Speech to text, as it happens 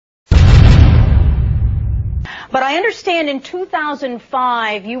But I understand in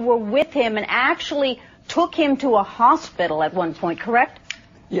 2005 you were with him and actually took him to a hospital at one point, correct?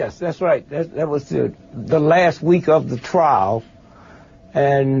 Yes, that's right. That was the last week of the trial.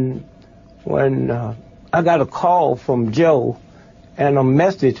 And when I got a call from Joe and a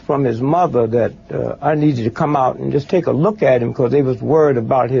message from his mother that I needed to come out and just take a look at him because they was worried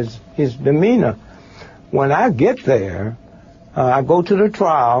about his demeanor. When I get there, I go to the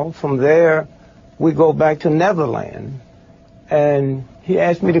trial. From there, we go back to Netherlands. And he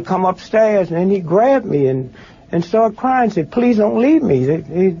asked me to come upstairs, and then he grabbed me and started crying and said, "Please don't leave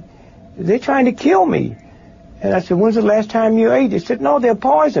me. They're trying to kill me." And I said, "When's the last time you ate?" He said, "No, they'll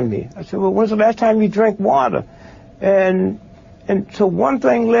poison me." I said, "Well, when's the last time you drank water?" And so one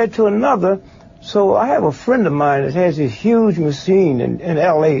thing led to another. So I have a friend of mine that has this huge machine in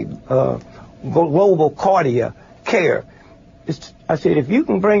L.A., Global Cardia Care. I said, "If you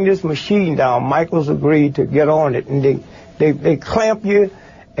can bring this machine down," Michael's agreed to get on it, and they clamp you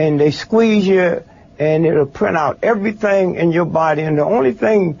and they squeeze you, and it'll print out everything in your body. And the only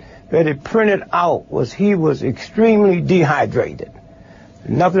thing that it printed out was he was extremely dehydrated.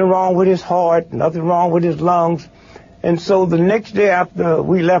 Nothing wrong with his heart, nothing wrong with his lungs. And so the next day after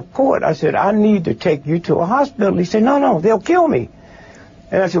we left court, I said, "I need to take you to a hospital." He said, "No, they'll kill me."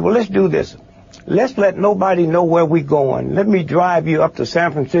 And I said, "Well, let's do this. Let's let nobody know where we're going. Let me drive you up to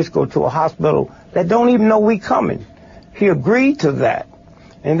San Francisco to a hospital that don't even know we coming." He agreed to that.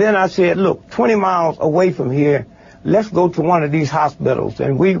 And then I said, "Look, 20 miles away from here, let's go to one of these hospitals."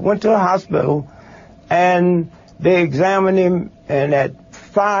 And we went to a hospital, and they examined him, and at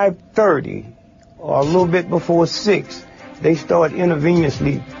 5:30, or a little bit before 6, they started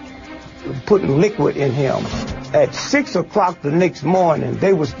intravenously putting liquid in him. At 6 o'clock the next morning,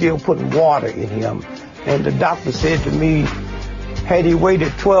 they were still putting water in him. And the doctor said to me, had he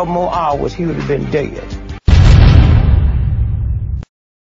waited 12 more hours, he would have been dead.